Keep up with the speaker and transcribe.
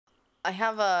I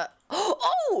have a...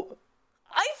 Oh!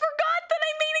 I forgot that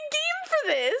I made a game for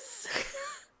this!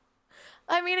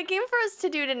 I made a game for us to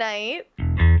do tonight.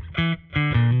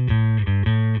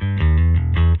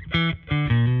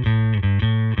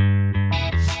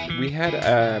 We had,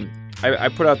 I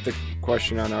put out the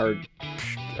question on our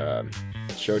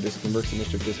show, Conversing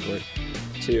Mischief Discord,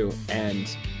 too,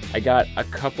 and I got a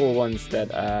couple ones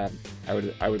that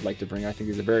I would like to bring. I think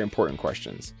these are very important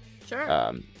questions.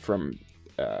 Sure. From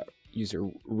user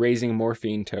Raising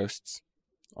Morphine Toasts,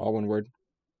 all one word.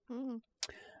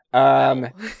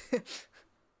 Wow.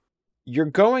 You're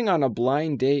going on a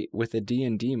blind date with a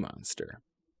D&D monster.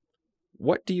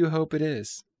 What do you hope it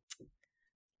is?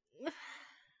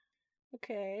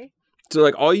 Okay. So,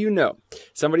 like, all you know,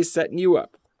 somebody's setting you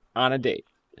up on a date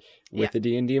with a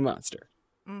D&D monster.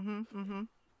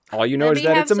 All you know Maybe is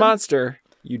that have it's a some- monster.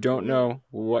 You don't know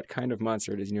what kind of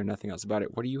monster it is, and you know nothing else about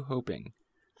it. What are you hoping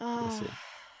to see?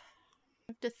 I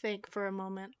have to think for a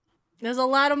moment. There's a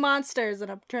lot of monsters, and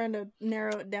I'm trying to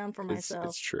narrow it down for myself.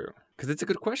 It's true. Because it's a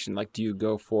good question. Like, do you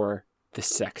go for the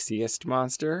sexiest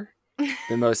monster?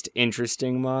 The most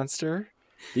interesting monster?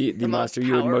 The monster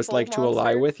you would most like to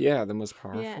ally with? Yeah, the most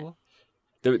powerful.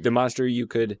 Yeah. The monster you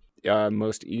could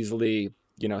most easily,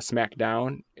 smack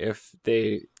down if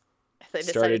they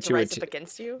decided to rise up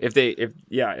against you? If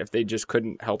they just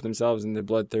couldn't help themselves and the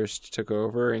bloodthirst took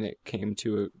over and it came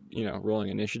to rolling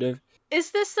initiative.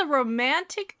 Is this a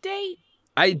romantic date?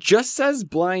 It just says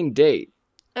blind date.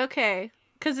 Okay.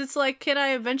 Because it's like, can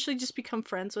I eventually just become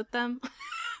friends with them?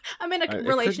 I'm in a It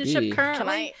relationship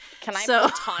currently. Can I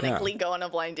platonically go on a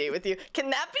blind date with you? Can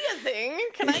that be a thing?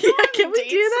 Can I go on we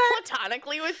dates do that?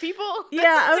 platonically with people?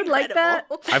 Yeah, I would like that.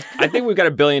 I think we've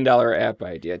got $1 billion app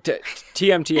idea.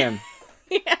 TM.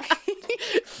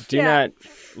 Yeah.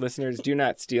 Listeners, do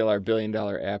not steal our $1 billion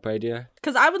app idea.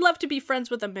 Because I would love to be friends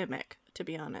with a mimic, to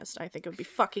be honest. I think it would be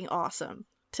fucking awesome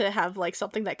to have, like,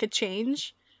 something that could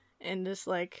change and just,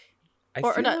 like... I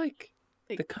feel like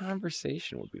the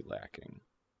conversation would be lacking.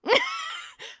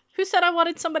 Who said I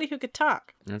wanted somebody who could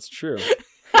talk? That's true. So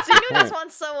you just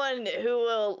want someone who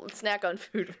will snack on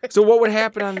food. So what would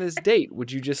happen on this date?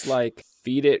 Would you just, like,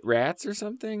 feed it rats or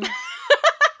something?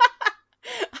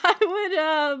 I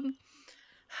would,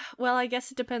 well, I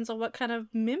guess it depends on what kind of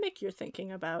mimic you're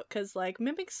thinking about, because, like,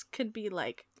 mimics could be,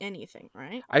 like, anything,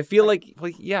 right? I feel I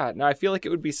feel like it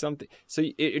would be something. So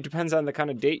it depends on the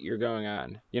kind of date you're going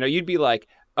on. You'd be like,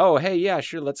 oh, hey, yeah,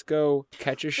 sure, let's go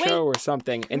catch a show or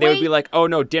something. And they would be like, oh,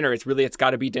 no, dinner. It's got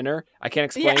to be dinner. I can't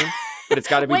explain, but it's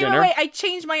got to be dinner. Wait, I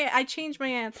changed my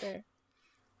answer.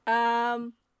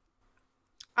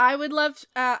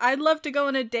 I'd love to go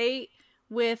on a date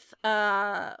with,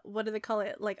 what do they call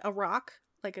it? Like a rock?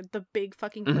 Like the big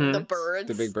fucking birds. The birds.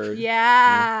 The big bird.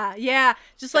 Yeah.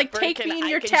 Just like, take me in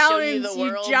your talons,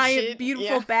 you giant, shit.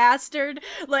 beautiful bastard.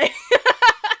 Like,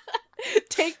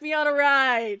 take me on a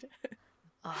ride.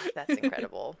 Oh, that's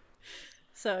incredible.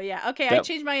 So, yeah. Okay, I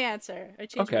changed my answer.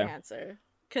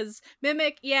 Because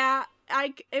mimic,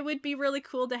 it would be really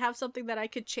cool to have something that I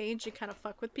could change and kind of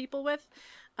fuck with people with.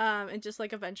 And just,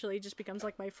 like, eventually just becomes,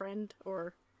 like, my friend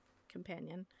or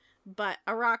companion. But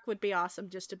a rock would be awesome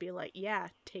just to be like, yeah,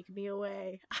 take me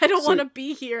away. I don't want to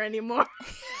be here anymore.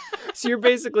 So you're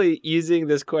basically using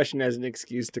this question as an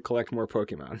excuse to collect more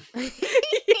Pokemon.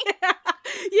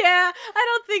 Yeah, I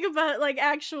don't think about, like,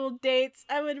 actual dates.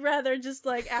 I would rather just,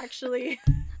 like, actually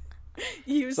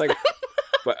use them.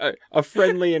 But a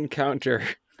friendly encounter.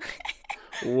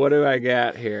 What do I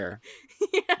got here?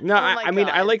 Yeah. No, I mean,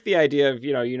 I like the idea of,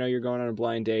 you're going on a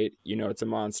blind date, it's a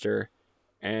monster.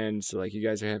 And so, like, you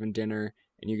guys are having dinner,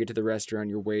 and you get to the restaurant,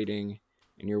 you're waiting,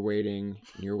 and you're waiting,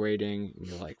 and you're waiting, and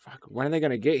you're like, fuck, when are they going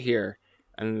to get here?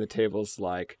 And then the table's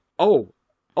like, oh,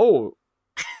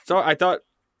 so I thought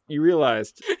you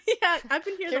realized. Yeah, I've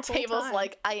been here Your the whole table's time.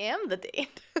 like, I am the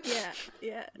date.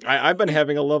 Yeah. I've been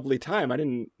having a lovely time. I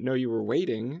didn't know you were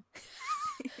waiting.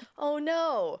 Oh,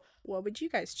 no. What would you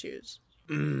guys choose?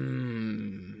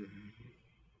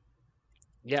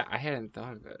 Yeah, I hadn't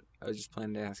thought of it. I was just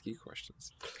planning to ask you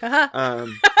questions.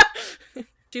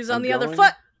 Choose on the other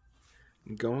foot.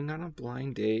 I'm going on a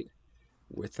blind date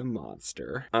with a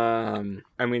monster. So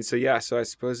I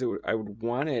suppose I would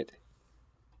want it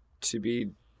to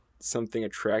be something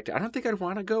attractive. I don't think I'd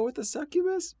want to go with a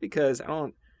succubus because I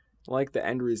don't like the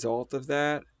end result of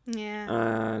that.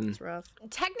 Yeah, it's rough.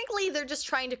 Technically, they're just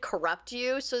trying to corrupt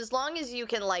you, so as long as you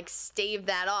can, like, stave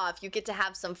that off, you get to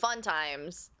have some fun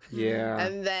times. Yeah.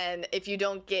 And then if you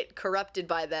don't get corrupted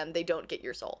by them, they don't get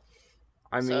your soul.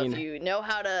 So if you know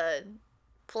how to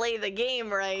play the game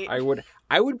right...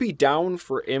 I would be down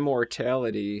for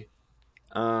immortality.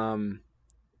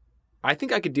 I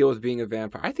think I could deal with being a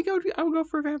vampire. I think I would go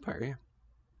for a vampire, yeah.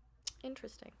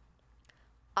 Interesting.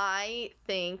 I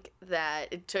think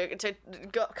that to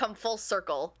come full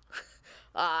circle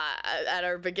at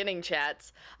our beginning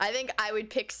chats, I think I would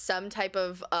pick some type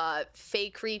of fey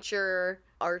creature,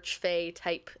 archfey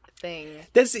type thing.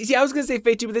 See, I was going to say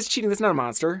fey too, but that's cheating. That's not a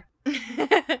monster.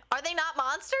 Are they not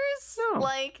monsters? No.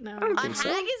 Like, No. I don't a think so.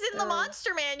 hag is in the monster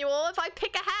manual. If I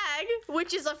pick a hag,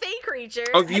 which is a fey creature.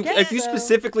 Oh, if you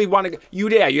specifically want to, you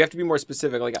have to be more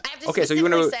specific. Like, I have to okay, so you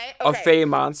want to say, a fey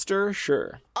monster?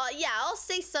 Sure. Yeah, I'll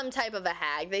say some type of a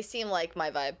hag. They seem like my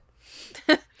vibe.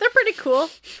 They're pretty cool.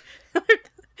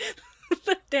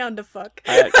 They're down to fuck.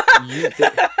 I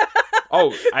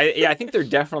think they're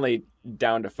definitely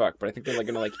down to fuck, but I think they're like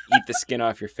gonna eat the skin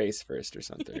off your face first or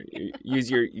something.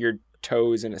 Use your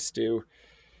toes in a stew,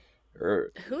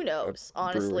 or who knows?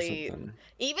 Honestly,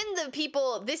 even the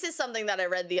people. This is something that I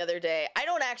read the other day. I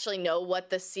don't actually know what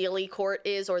the Seelie Court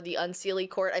is or the Unseelie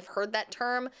Court. I've heard that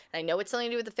term, and I know it's something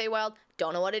to do with the Feywild.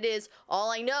 Don't know what it is. All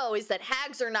I know is that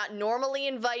hags are not normally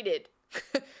invited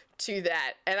to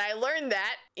that, and I learned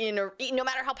that no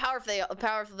matter how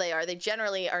powerful they are, they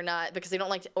generally are not, because they don't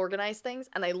like to organize things,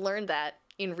 and I learned that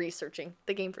in researching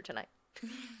the game for tonight.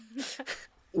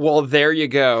 Well, there you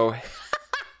go.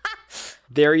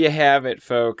 There you have it,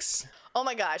 folks. Oh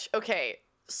my gosh. Okay.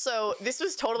 So this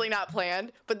was totally not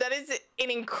planned, but that is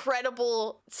an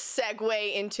incredible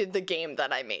segue into the game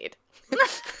that I made.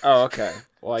 Oh, okay.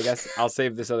 Well, I guess I'll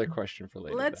save this other question for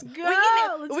later. Let's then.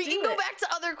 go. We can go back to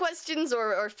other questions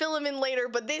or fill them in later,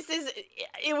 but this is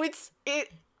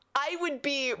I would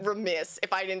be remiss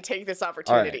if I didn't take this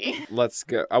opportunity. All right, let's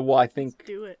go. Well, I think Let's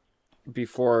do it.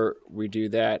 before we do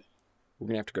that, we're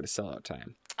gonna have to go to sellout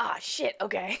time. Ah, shit.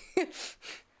 Okay.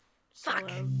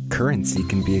 Fuck. Currency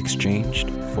can be exchanged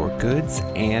for goods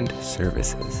and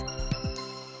services.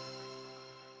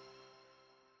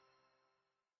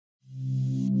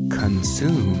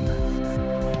 Consume.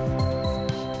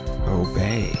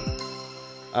 Obey.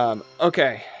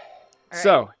 Okay.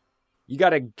 So, you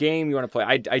got a game you want to play.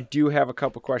 I do have a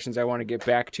couple questions I want to get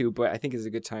back to, but I think it's a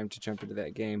good time to jump into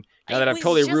that game. Now that I've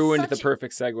totally ruined the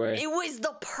perfect segue. It was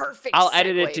the perfect I'll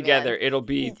edit it segue, together. man. It'll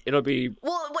be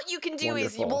Well, what you can do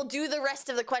wonderful. is we'll do the rest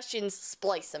of the questions,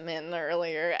 splice them in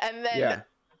earlier, and then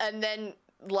then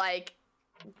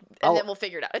we'll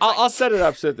figure it out. I'll set it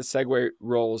up so that the segue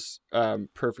rolls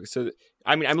perfect. So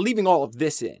I'm leaving all of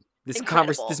this in. This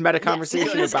meta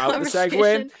conversation about the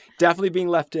segue definitely being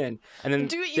left in, and then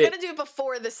you gotta do it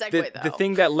before the segue though. The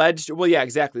thing that led to,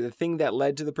 the thing that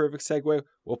led to the perfect segue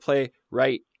will play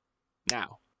right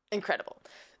now. Incredible.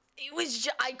 It was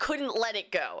I couldn't let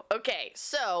it go. Okay,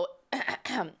 so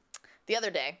the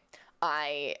other day,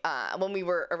 when we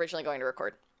were originally going to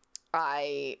record,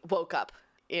 I woke up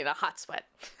in a hot sweat.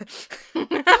 6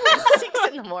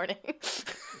 a.m.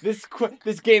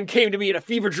 This game came to me in a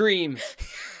fever dream.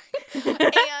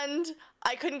 And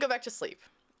I couldn't go back to sleep.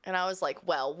 And I was like,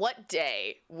 well, what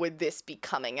day would this be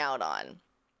coming out on?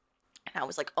 And I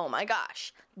was like, oh my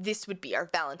gosh, this would be our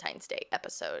Valentine's Day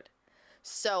episode.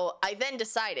 So I then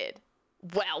decided,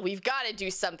 well, we've got to do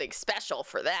something special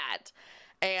for that.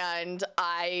 And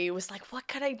I was like, what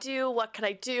could I do?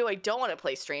 I don't want to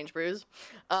play Strange Brews.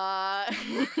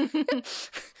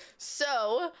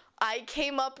 So I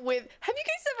came up with, have you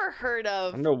guys ever heard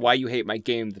of... I don't know why you hate my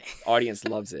game. The audience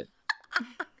loves it.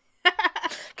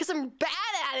 Because I'm bad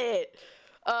at it.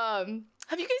 Have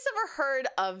you guys ever heard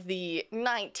of the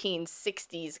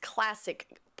 1960s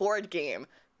classic board game,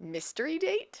 Mystery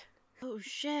Date? Oh,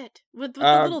 shit. With the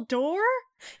little door?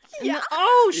 Yeah.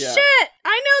 Oh, shit.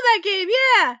 I know that game,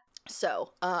 yeah.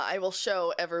 So, I will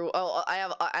show everyone... Oh,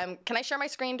 can I share my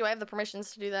screen? Do I have the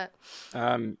permissions to do that?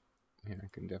 Yeah, I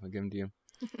can definitely give them to you.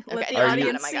 Let Okay, the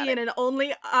audience see in an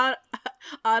only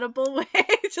audible way.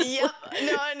 Yep.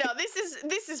 No.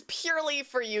 This is purely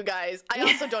for you guys. I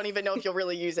also don't even know if you'll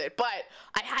really use it, but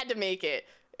I had to make it.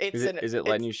 Is it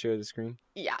letting you share the screen?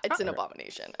 Yeah, it's an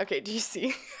abomination. Okay, do you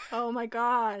see? Oh my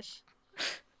gosh.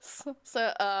 So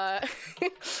I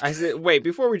said, wait,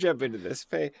 before we jump into this,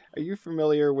 Faye, are you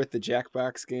familiar with the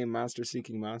Jackbox game Monster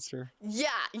Seeking Monster? Yeah,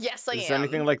 yes I am. Is it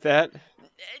anything like that?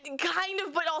 Kind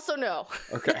of, but also no.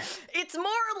 Okay. It's more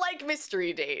like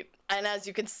Mystery Date. And as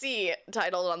you can see,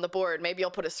 titled on the board, maybe I'll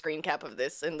put a screen cap of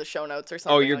this in the show notes or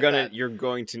something. Oh, you're that.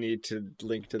 going to need to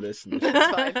link to this. In the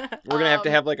That's fine. We're going to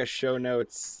have like a show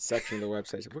notes section of the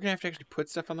website. We're going to have to actually put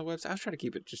stuff on the website. I was trying to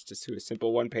keep it just a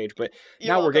simple one page, but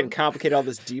now we're getting complicated, all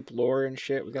this deep lore and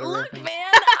shit. We gotta Look, man,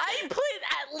 I put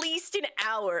at least an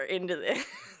hour into this.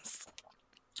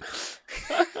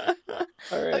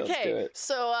 All right, okay, let's do it.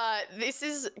 so this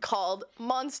is called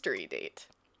Monstery Date.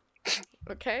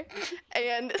 okay?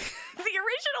 And the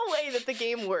original way that the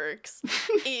game works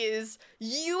is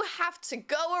you have to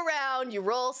go around, you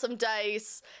roll some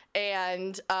dice,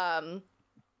 and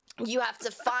you have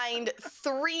to find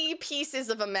 3 pieces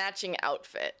of a matching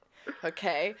outfit.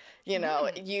 Okay, you know,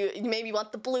 you maybe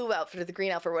want the blue outfit or the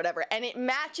green outfit or whatever, and it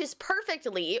matches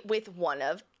perfectly with one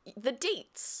of the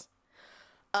dates.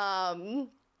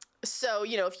 So,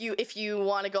 you know, if you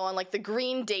want to go on like the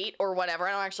green date or whatever,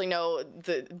 I don't actually know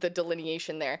the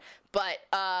delineation there, but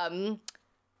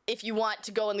if you want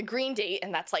to go on the green date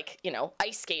and that's like, you know,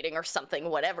 ice skating or something,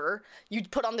 whatever, you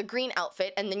put on the green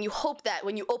outfit and then you hope that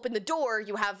when you open the door,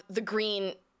 you have the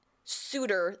green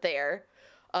suitor there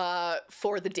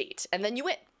for the date, and then you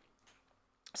win.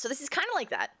 So this is kind of like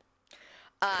that.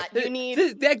 You need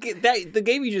the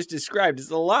game you just described is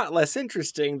a lot less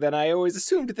interesting than I always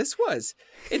assumed this was.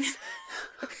 It's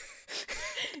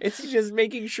just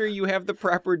making sure you have the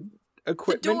proper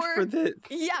equipment for the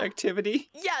activity.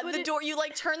 Yeah, door, you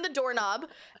like turn the doorknob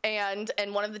and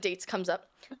one of the dates comes up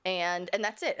and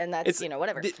that's it, and that's, you know,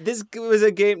 whatever. This was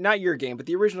a game, not your game, but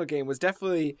the original game was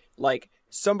definitely like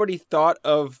somebody thought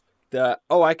of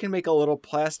I can make a little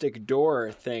plastic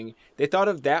door thing. They thought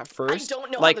of that first. I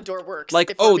don't know how the door works.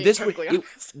 Like,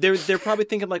 they're probably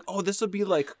thinking like, oh, this will be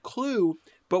like Clue,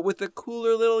 but with a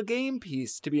cooler little game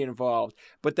piece to be involved.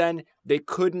 But then they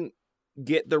couldn't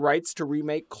get the rights to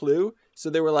remake Clue, so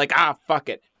they were like, fuck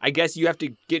it. I guess you have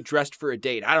to get dressed for a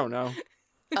date. I don't know.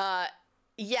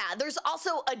 Yeah, there's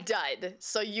also a dud,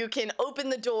 so you can open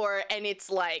the door and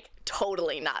it's like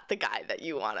totally not the guy that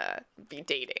you want to be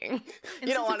dating. And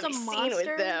you don't want to be seen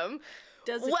with them.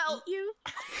 Does it eat you?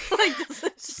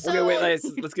 Okay, wait,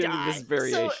 let's get into this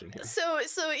variation here. So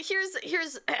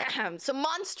here's so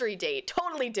Monstery Date,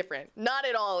 totally different, not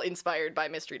at all inspired by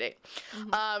Mystery Date.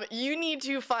 Mm-hmm. You need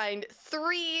to find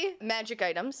 3 magic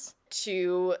items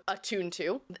to attune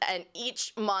to, and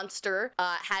each monster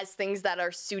has things that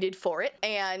are suited for it,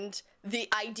 and the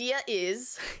idea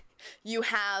is you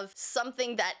have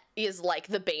something that is like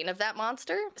the bane of that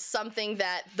monster, something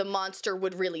that the monster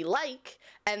would really like,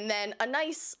 and then a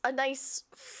nice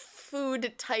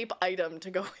food type item to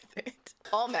go with it.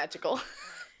 All magical.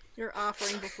 You're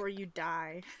offering before you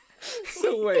die.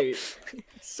 So wait.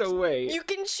 You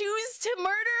can choose to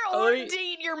murder or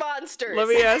date your monsters. Let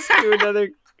me ask you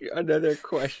another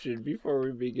question before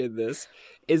we begin this.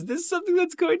 Is this something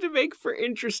that's going to make for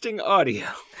interesting audio?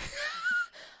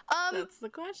 That's the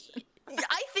question.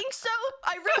 I think so.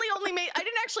 I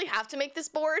didn't actually have to make this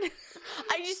board.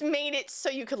 I just made it so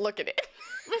you could look at it.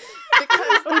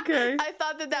 Because I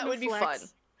thought that would be fun.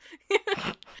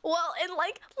 Well, and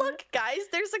like, look, guys,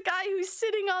 there's a guy who's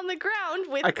sitting on the ground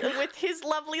with his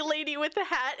lovely lady with the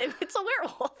hat, and it's a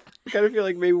werewolf. I kind of feel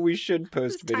like maybe we should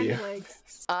post video.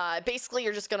 Basically,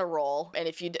 you're just gonna roll, and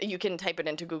if you can type it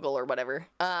into Google or whatever.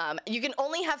 You can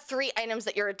only have 3 items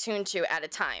that you're attuned to at a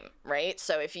time, right?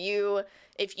 So if you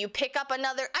pick up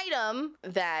another item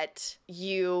that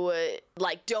you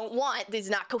like don't want, is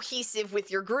not cohesive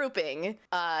with your grouping,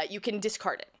 you can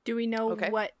discard it. Do we know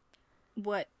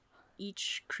what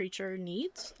each creature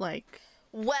needs? Like,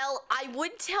 well, I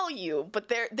would tell you, but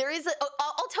there is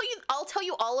I'll tell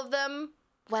you all of them.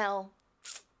 Well,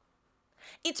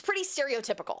 it's pretty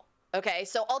stereotypical. Okay,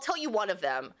 so I'll tell you one of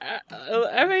them.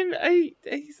 I mean, I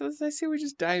say we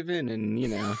just dive in and, you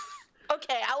know.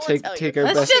 Okay, I won't tell you. Take our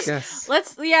best guess.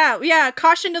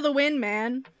 Caution to the wind,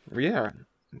 man. Yeah.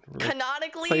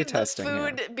 Canonically, the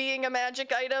food being a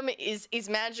magic item is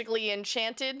magically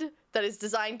enchanted, that is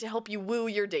designed to help you woo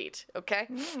your date, okay?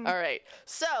 All right.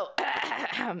 So,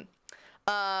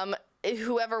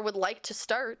 whoever would like to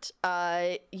start,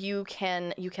 you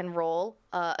can roll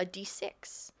a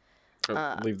d6.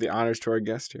 Leave the honors to our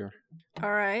guest here.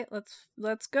 All right,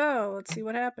 let's go. Let's see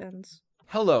what happens.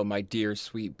 Hello, my dear,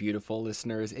 sweet, beautiful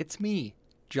listeners. It's me,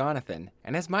 Jonathan,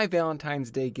 and as my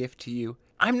Valentine's Day gift to you,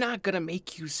 I'm not going to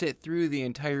make you sit through the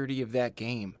entirety of that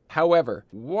game. However,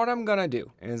 what I'm going to do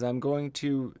is I'm going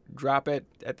to drop it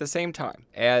at the same time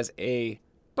as a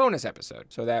bonus episode,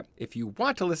 so that if you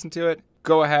want to listen to it,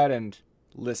 go ahead and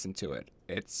listen to it.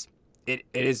 It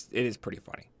is pretty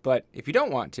funny. But if you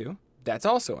don't want to, that's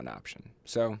also an option.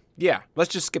 So, yeah,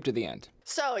 let's just skip to the end.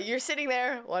 So, you're sitting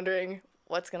there wondering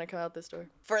what's going to come out this door.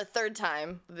 For a third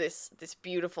time, this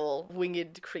beautiful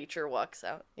winged creature walks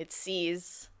out. It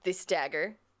sees this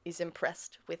dagger, is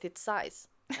impressed with its size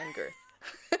and girth.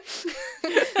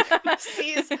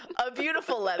 Sees a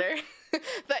beautiful letter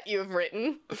that you've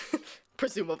written,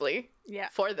 presumably,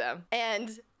 for them.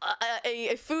 And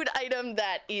a food item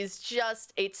that is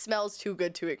just, it smells too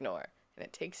good to ignore. And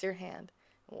it takes your hand,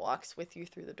 walks with you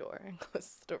through the door, and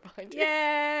closes the door behind you.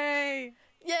 Yay!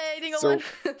 Yay, Dingle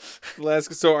won.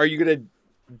 So are you gonna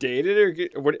date it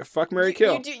or what? Fuck, marry,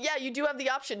 kill. You do have the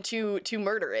option to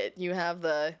murder it. You have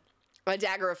a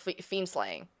dagger of fiend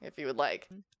slaying if you would like.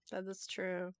 That is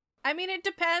true. I mean, it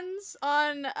depends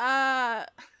on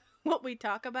what we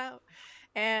talk about,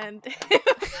 and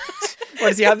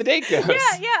want to see how the date goes.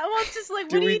 Yeah. Well, it's just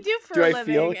like, what do you do for a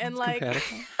living? And like,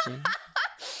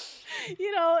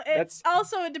 you know,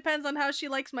 it depends on how she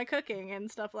likes my cooking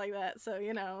and stuff like that. So,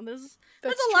 you know, there's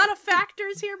a lot of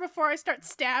factors here before I start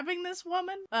stabbing this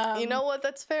woman. You know what?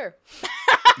 That's fair.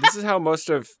 This is how most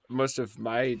of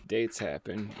my dates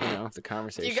happen. You know, the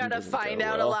conversation. You gotta find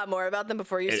out a lot more about them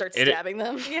before you start stabbing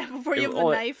them. Yeah, before you have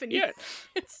the knife and you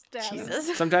stab Jesus.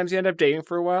 them. Sometimes you end up dating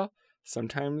for a while.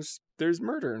 Sometimes there's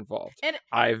murder involved. And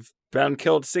I've been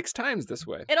killed 6 times this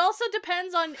way. It also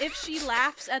depends on if she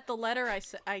laughs at the letter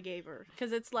I gave her,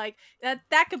 because it's like that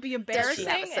could be embarrassing,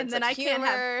 and then I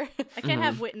can't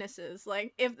have witnesses.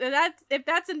 Like if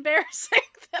that's embarrassing,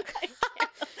 then I can't.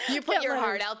 You put your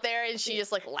heart out there, and she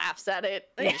just like laughs at it,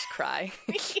 and you just cry.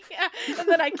 Yeah, and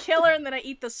then I kill her, and then I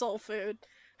eat the soul food.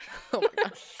 Oh my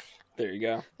god! There you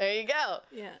go. There you go.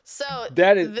 Yeah. So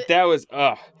that was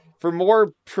For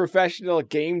more professional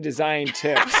game design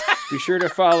tips, be sure to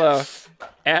follow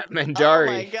 @Mendari.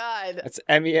 Oh my god. That's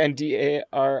MENDARI.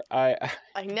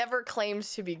 I never claimed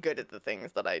to be good at the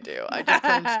things that I do. I just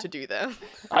claimed to do them.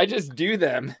 I just do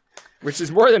them, which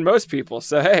is more than most people.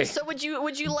 So hey. So would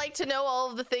you like to know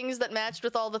all of the things that matched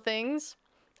with all the things,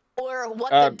 or what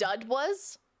the dud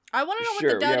was? I want to know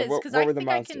what the dud is, because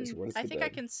I think I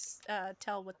can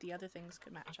tell what the other things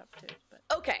could match up to. But.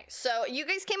 Okay, so you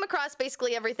guys came across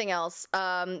basically everything else.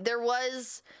 There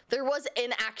was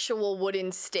an actual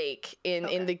wooden stake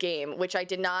in the game, which I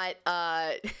did not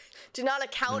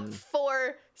account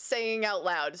for saying out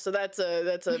loud. So that's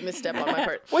a misstep on my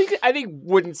part. Well, I think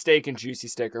wooden stake and juicy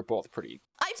steak are both pretty.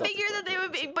 I figured that they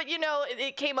would be, but you know,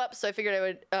 it came up, so I figured I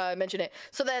would mention it.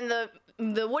 So then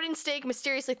the wooden stake,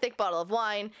 mysteriously thick bottle of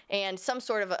wine, and some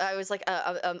sort of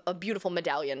a beautiful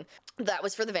medallion that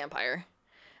was for the vampire.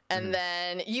 And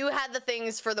then you had the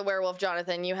things for the werewolf,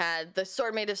 Jonathan. You had the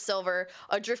sword made of silver,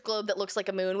 a drift globe that looks like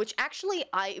a moon, which actually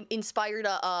I inspired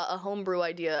a homebrew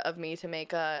idea of me to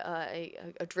make a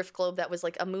drift globe that was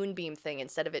like a moonbeam thing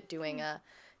instead of it doing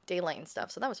daylight and stuff.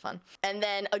 So that was fun. And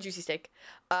then a juicy steak.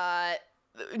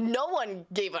 No one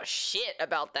gave a shit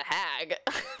about the hag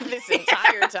this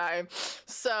entire time.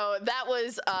 So that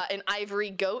was an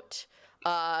ivory goat,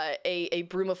 a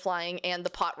broom of flying, and the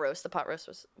pot roast. The pot roast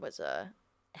was a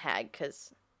hag,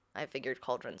 because I figured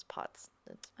cauldrons, pots.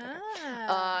 Would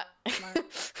have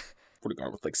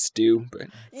gone with like stew, but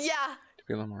yeah, to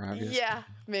be a little more obvious. Yeah,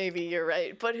 maybe you're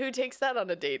right. But who takes that on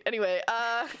a date anyway?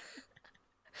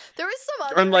 There was some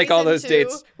other. Unlike all those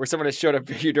dates where someone has showed up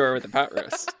at your door with a pot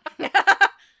roast.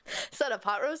 Is that a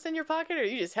pot roast in your pocket, or are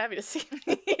you just happy to see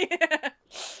me?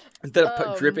 Is that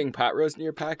a dripping pot roast in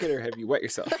your pocket, or have you wet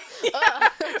yourself?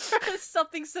 Is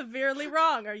something severely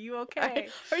wrong? Are you okay?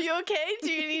 Are you okay?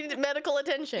 Do you need medical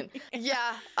attention?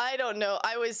 Yeah, I don't know.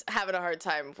 I was having a hard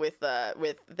time with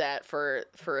that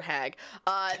for hag.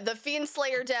 The Fiend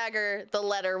Slayer dagger, the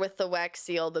letter with the wax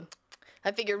seal,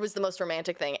 I figured was the most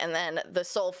romantic thing, and then the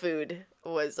soul food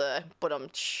was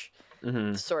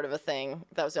sort of a thing.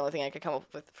 That was the only thing I could come up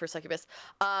with for succubus.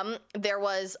 There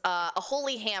was a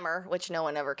holy hammer, which no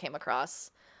one ever came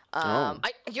across. You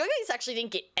guys actually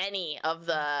didn't get any of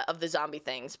the zombie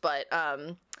things, but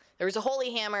there was a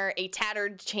holy hammer, a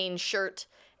tattered chain shirt,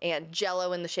 and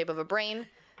jello in the shape of a brain,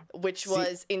 which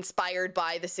was inspired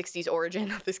by the 60s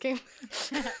origin of this game.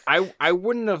 I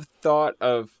wouldn't have thought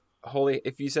of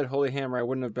if you said holy hammer, I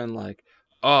wouldn't have been like,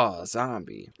 oh,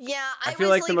 zombie. Yeah, I feel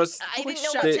like the most. I didn't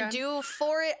know what to do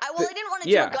for it. I didn't want to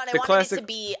do a gun.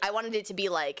 I wanted it to be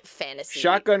like fantasy.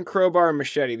 Shotgun, crowbar, and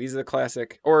machete. These are the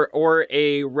classic. Or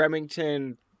a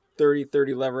Remington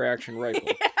 30-30 lever action rifle.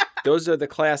 Those are the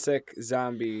classic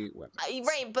zombie weapons.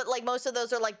 Right, but like most of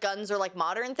those are like guns or like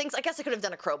modern things. I guess I could have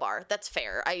done a crowbar. That's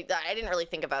fair. I didn't really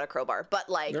think about a crowbar, but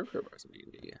like. No crowbars in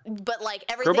D&D, yeah. But like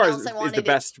everything else I wanted is the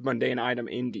best mundane item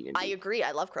in D&D. I agree.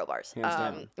 I love crowbars. Hands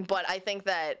down. But I think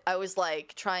that I was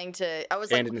like and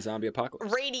in the zombie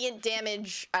apocalypse. Radiant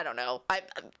damage. I don't know.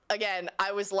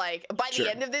 I was like, by the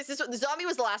end of this, the zombie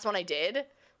was the last one I did,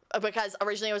 because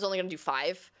originally I was only going to do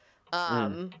 5.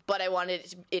 But I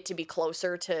wanted it to be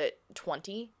closer to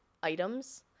 20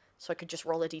 items, so I could just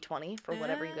roll a d20 for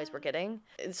whatever you guys were getting.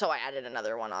 So I added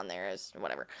another one on there as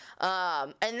whatever.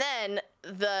 And then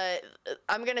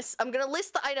I'm gonna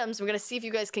list the items. I'm gonna see if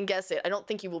you guys can guess it. I don't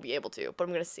think you will be able to, but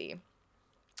I'm gonna see.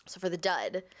 So for the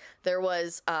dud, there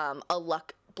was a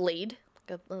luck blade,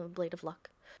 a blade of luck,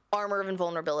 armor of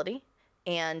invulnerability,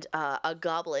 and a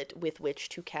goblet with which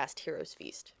to cast Hero's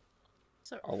Feast.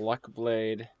 So A luck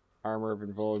blade, armor of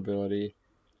invulnerability,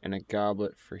 and a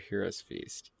goblet for Hero's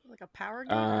Feast. like a power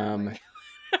game?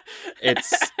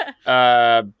 It's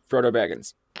Frodo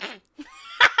Baggins.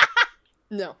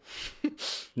 No.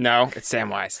 No, it's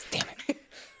Samwise. Damn it.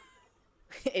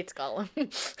 It's Gollum.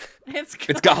 It's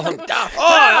Gollum. Oh,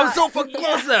 that was so fucking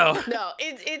close though. No,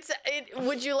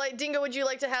 would you like, Dingo, would you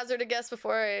like to hazard a guess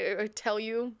before I tell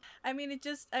you? I mean,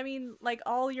 like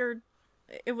all your,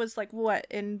 it was like what?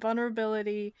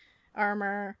 Invulnerability,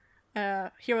 armor,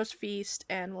 Hero's Feast,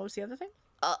 and what was the other thing?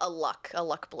 A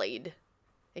luck blade.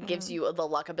 It gives you the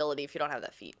luck ability if you don't have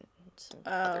that feat. Some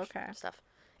other stuff.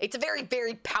 It's a very,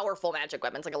 very powerful magic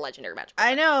weapon. It's like a legendary magic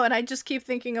weapon. I know, and I just keep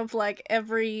thinking of like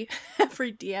every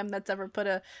DM that's ever put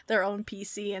their own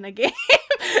PC in a game.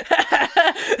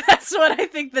 That's what I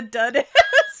think the dud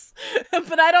is.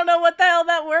 But I don't know what the hell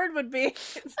that word would be.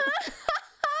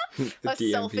 A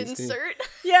self-insert?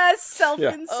 Yes,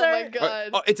 self-insert. Oh my god.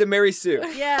 Oh, it's a Mary Sue.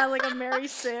 Yeah, like a Mary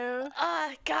Sue.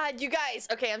 God, you guys.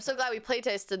 Okay, I'm so glad we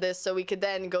playtested this so we could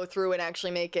then go through and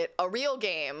actually make it a real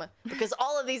game, because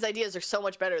all of these ideas are so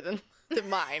much better than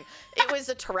mine. It was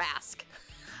a Tarrasque.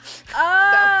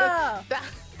 Oh!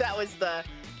 That was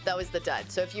the dud.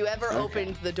 So if you ever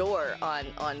opened the door on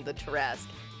the Tarrasque,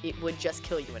 it would just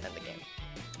kill you and end the game.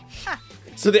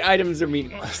 So the items are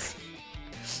meaningless.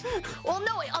 Well,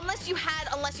 no, unless you had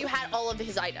all of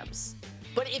his items.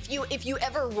 But if you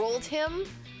ever rolled him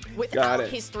without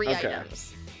his 3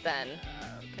 items, then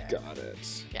Got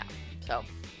it. yeah. So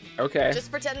Okay. just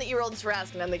pretend that you rolled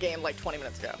Tarrasque and end the game like 20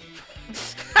 minutes ago.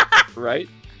 Right?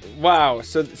 Wow.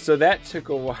 So that took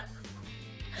a while.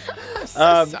 I'm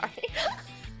so sorry.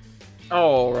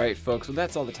 All right, folks. Well,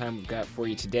 that's all the time we've got for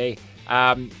you today.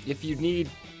 If you need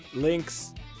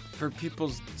links for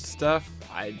people's stuff,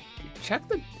 check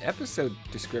the episode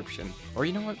description. Or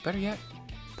you know what? Better yet,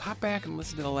 pop back and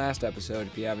listen to the last episode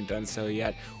if you haven't done so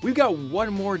yet. We've got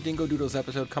one more Dingo Doodles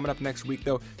episode coming up next week,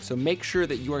 though, so make sure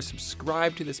that you are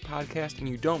subscribed to this podcast and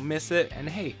you don't miss it. And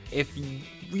hey, if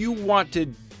you want to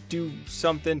do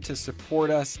something to support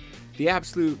us, the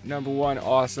absolute number one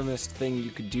awesomest thing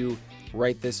you could do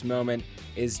right this moment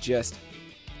is just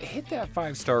hit that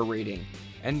 5-star rating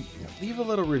and leave a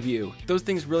little review. Those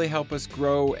things really help us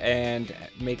grow and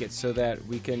make it so that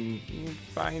we can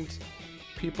find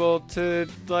people to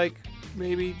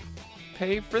maybe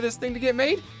pay for this thing to get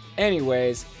made.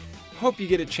 Anyways, hope you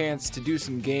get a chance to do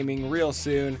some gaming real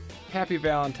soon. Happy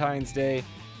Valentine's Day.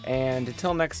 And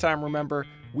until next time, remember,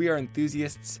 we are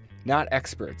enthusiasts, not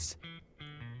experts.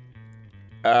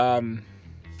 Faye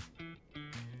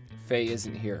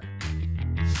isn't here.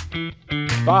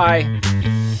 Bye.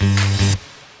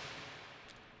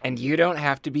 And you don't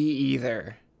have to be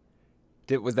either.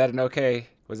 Was that an okay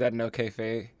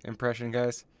Faye impression,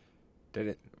 guys?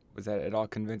 Was that at all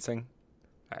convincing?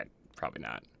 Probably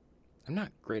not. I'm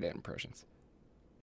not great at impressions.